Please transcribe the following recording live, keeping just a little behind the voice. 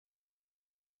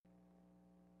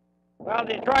Well,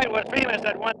 Detroit was famous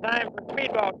at one time for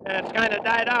speedboats, and it's kind of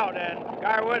died out. And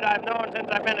Garwood, I've known since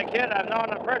I've been a kid. I've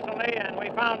known him personally, and we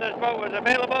found this boat was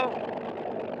available.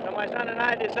 So my son and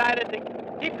I decided to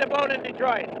keep the boat in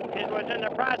Detroit. It was in the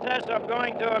process of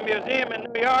going to a museum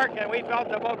in New York, and we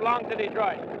felt the boat belonged to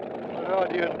Detroit. So,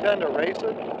 do you intend to race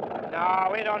it? No,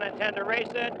 we don't intend to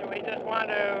race it. We just want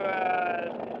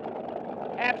to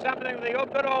have something of the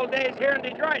good old days here in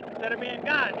Detroit instead of being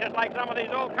gone, just like some of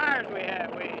these old cars we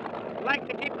have. We like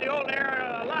to keep the old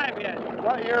era alive yet.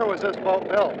 What year was this boat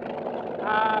built?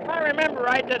 If I remember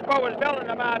right, this boat was built in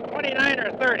about 29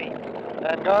 or 30.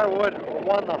 And Garwood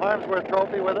won the Harmsworth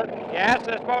Trophy with it? Yes,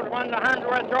 this boat won the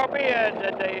Harmsworth Trophy.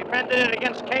 They defended it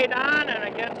against K. Don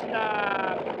and against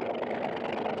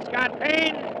Scott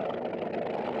Payne.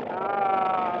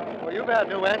 Well, you've had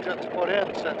new engines put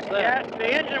in since then. Yes,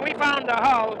 the engine, we found the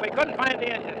hull. We couldn't find the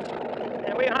engines.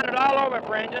 And we hunted all over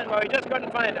for engines, but we just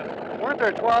couldn't find them. Weren't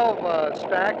there 12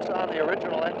 stacks on the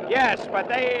original engine? Yes, but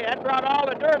they had brought all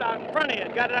the dirt out in front of you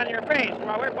and got it on your face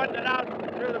while we're putting it out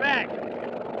through the back.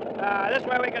 This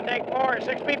way we can take 4 or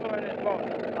 6 people in this boat.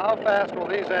 How fast will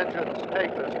these engines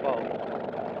take this boat?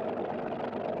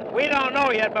 We don't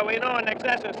know yet, but we know in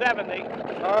excess of 70.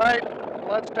 All right,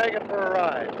 let's take it for a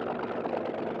ride.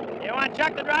 You want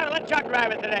Chuck to drive it? Let Chuck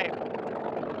drive it today.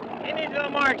 He needs a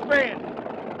little more experience.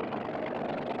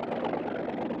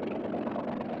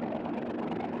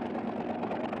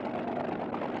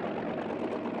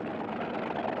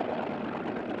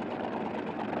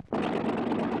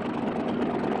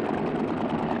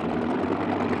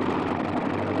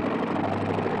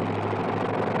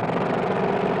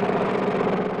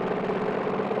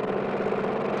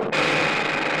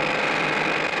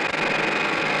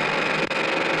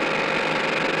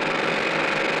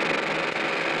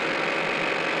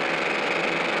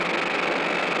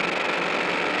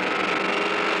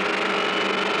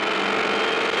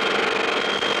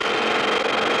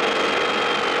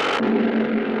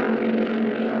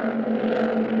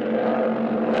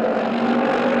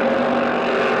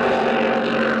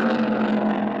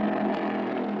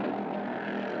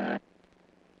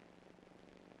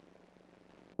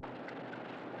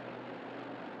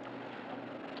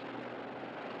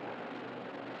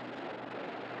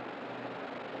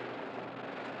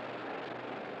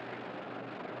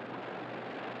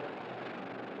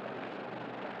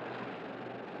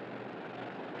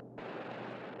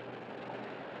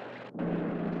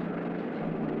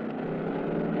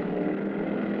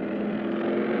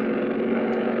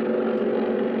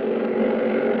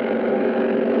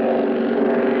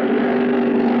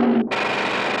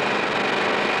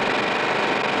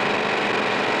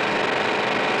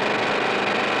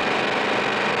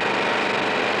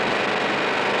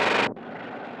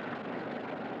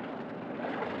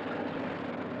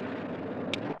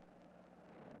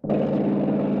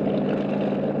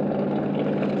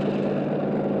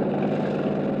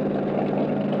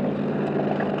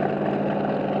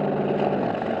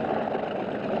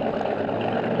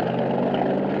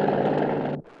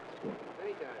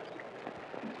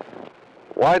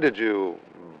 Why did you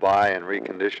buy and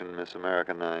recondition Miss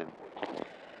America 9?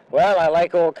 Well, I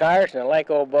like old cars and I like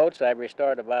old boats. I've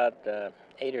restored about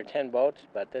 8 or 10 boats,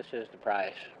 but this is the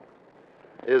price.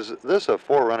 Is this a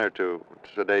forerunner to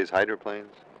today's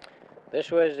hydroplanes?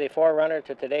 This was the forerunner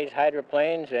to today's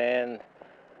hydroplanes, and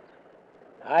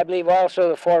I believe also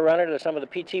the forerunner to some of the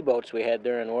PT boats we had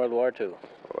during World War II.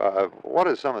 What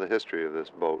is some of the history of this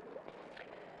boat?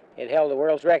 It held the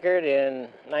world's record in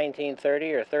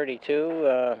 1930 or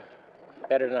 32,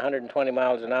 better than 120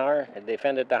 miles an hour. It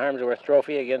defended the Harmsworth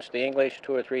Trophy against the English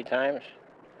 2 or 3 times.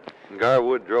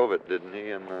 Garwood drove it, didn't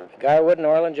he? Garwood and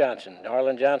Orland Johnson.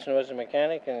 Orland Johnson was the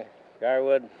mechanic, and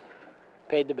Garwood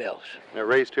paid the bills. It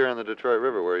raced here on the Detroit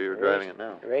River where you're driving it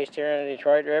now. Raced here on the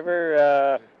Detroit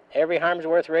River. Every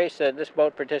Harmsworth race that this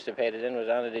boat participated in was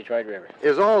on the Detroit River.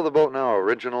 Is all of the boat now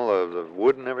original, the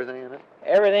wood and everything in it?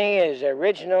 Everything is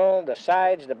original, the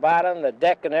sides, the bottom, the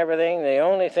deck and everything. The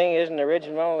only thing isn't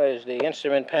original is the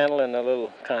instrument panel and the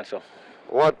little console.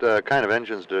 What kind of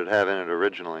engines did it have in it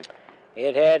originally?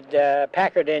 It had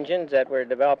Packard engines that were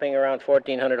developing around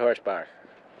 1,400 horsepower.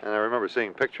 And I remember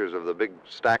seeing pictures of the big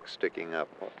stacks sticking up.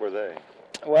 What were they?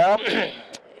 Well,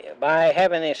 by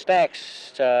having the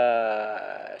stacks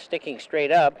sticking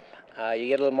straight up, you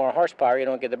get a little more horsepower. You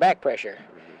don't get the back pressure.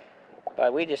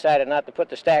 But we decided not to put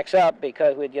the stacks up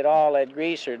because we'd get all that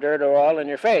grease or dirt or oil in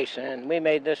your face. And we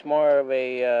made this more of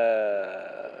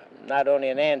a, not only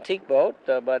an antique boat,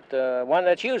 but one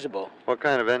that's usable. What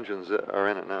kind of engines are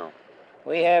in it now?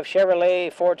 We have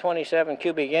Chevrolet 427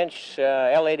 cubic inch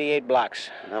L88 blocks.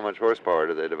 And how much horsepower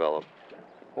do they develop?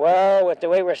 Well, with the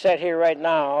way we're set here right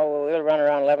now, we'll run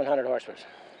around 1,100 horsepower.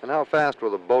 And how fast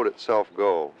will the boat itself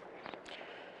go?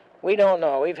 We don't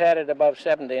know. We've had it above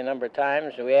 70 a number of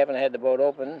times. We haven't had the boat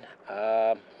open.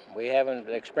 We haven't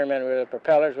experimented with the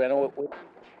propellers.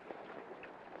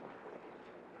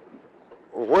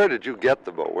 Where did you get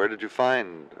the boat? Where did you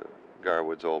find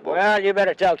Garwood's old boat? Well, you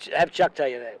better have Chuck tell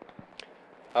you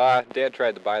that. Dad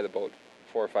tried to buy the boat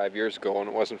 4 or 5 years ago, and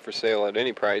it wasn't for sale at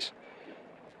any price.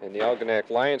 And the Algonac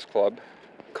Lions Club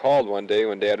called one day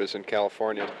when Dad was in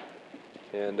California,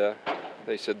 and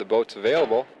they said the boat's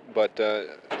available, but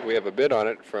we have a bid on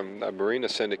it from a marina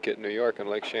syndicate in New York on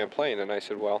Lake Champlain. And I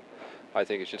said, well, I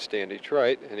think it should stay in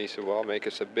Detroit. And he said, well, make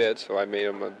us a bid. So I made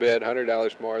him a bid,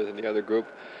 $100 more than the other group,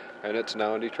 and it's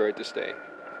now in Detroit to stay.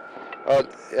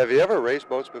 Have you ever raced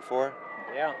boats before?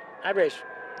 Yeah, I race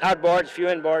outboards, few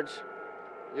inboards.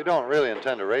 You don't really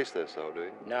intend to race this, though, do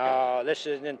you? No, this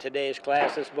isn't in today's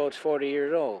class. This boat's 40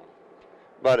 years old.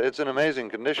 But it's in amazing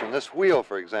condition. This wheel,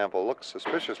 for example, looks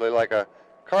suspiciously like a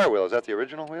car wheel. Is that the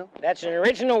original wheel? That's an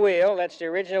original wheel. That's the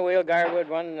original wheel Garwood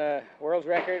won the world's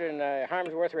record in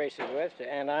Harmsworth races with.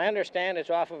 And I understand it's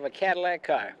off of a Cadillac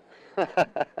car.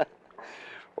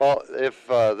 Well, if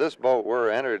this boat were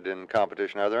entered in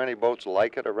competition, are there any boats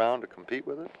like it around to compete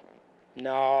with it?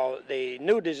 No, the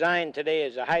new design today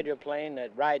is a hydroplane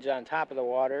that rides on top of the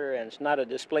water, and it's not a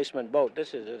displacement boat.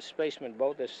 This is a displacement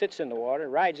boat that sits in the water,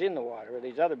 rides in the water, where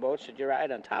these other boats that you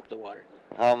ride on top of the water.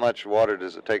 How much water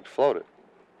does it take to float it?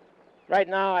 Right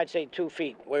now, I'd say 2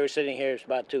 feet. Where we're sitting here is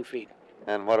about 2 feet.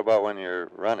 And what about when you're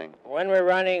running? When we're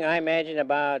running, I imagine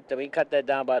we cut that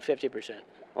down about 50%.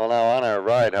 Well, now, on our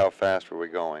ride, how fast were we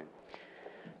going?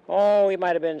 Oh, we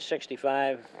might have been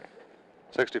 65.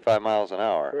 65 miles an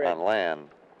hour Correct. on land.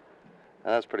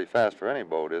 Now, that's pretty fast for any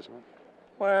boat, isn't it?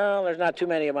 Well, there's not too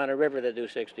many of them on a river that do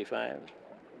 65.